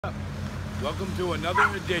Welcome to another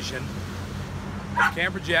edition of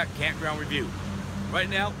Camper Jack Campground Review. Right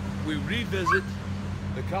now, we revisit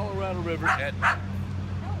the Colorado River at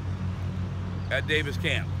Davis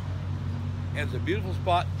Camp. And it's a beautiful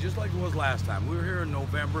spot, just like it was last time. We were here in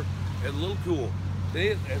November. It's a little cool.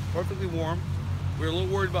 Today it's perfectly warm. We were a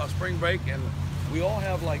little worried about spring break, and we all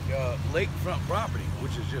have like lakefront property,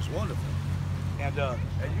 which is just wonderful. And as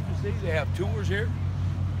you can see, they have tours here.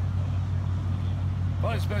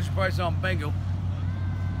 Probably a special price on bingo.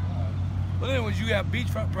 But anyways, you have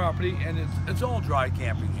beachfront property, and it's all dry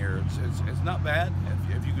camping here. It's not bad.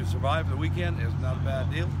 If you can survive the weekend, it's not a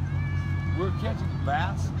bad deal. We're catching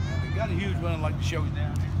bass, and we got a huge one I'd like to show you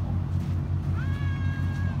down here.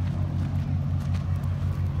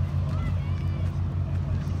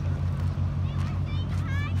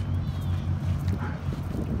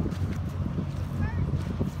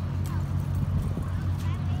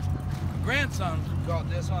 Grandson caught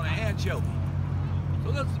this on an anchovy.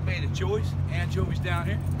 So that's the bait of choice, anchovies down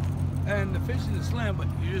here. And the fishing is slim, but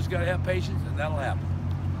you just gotta have patience and that'll happen.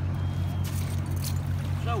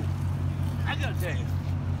 So, I gotta tell you,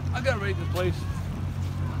 I gotta rate this place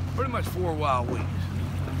pretty much 4 wild weeks.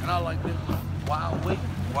 And I like this wild week,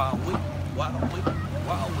 wild week, wild week,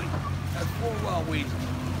 wild week. That's 4 wild weeks.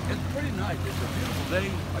 It's pretty nice. It's a beautiful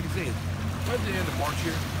day. Like I say, it's right at the end of March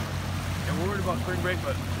here. And we're worried about spring break,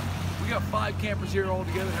 but we got 5 campers here all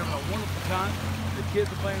together having a wonderful time. The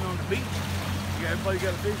kids are playing on the beach. Everybody got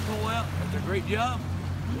a fish pole out. That's a great job.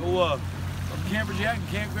 So from Camper Jack and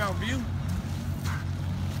Campground Review,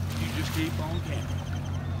 you just keep on camping.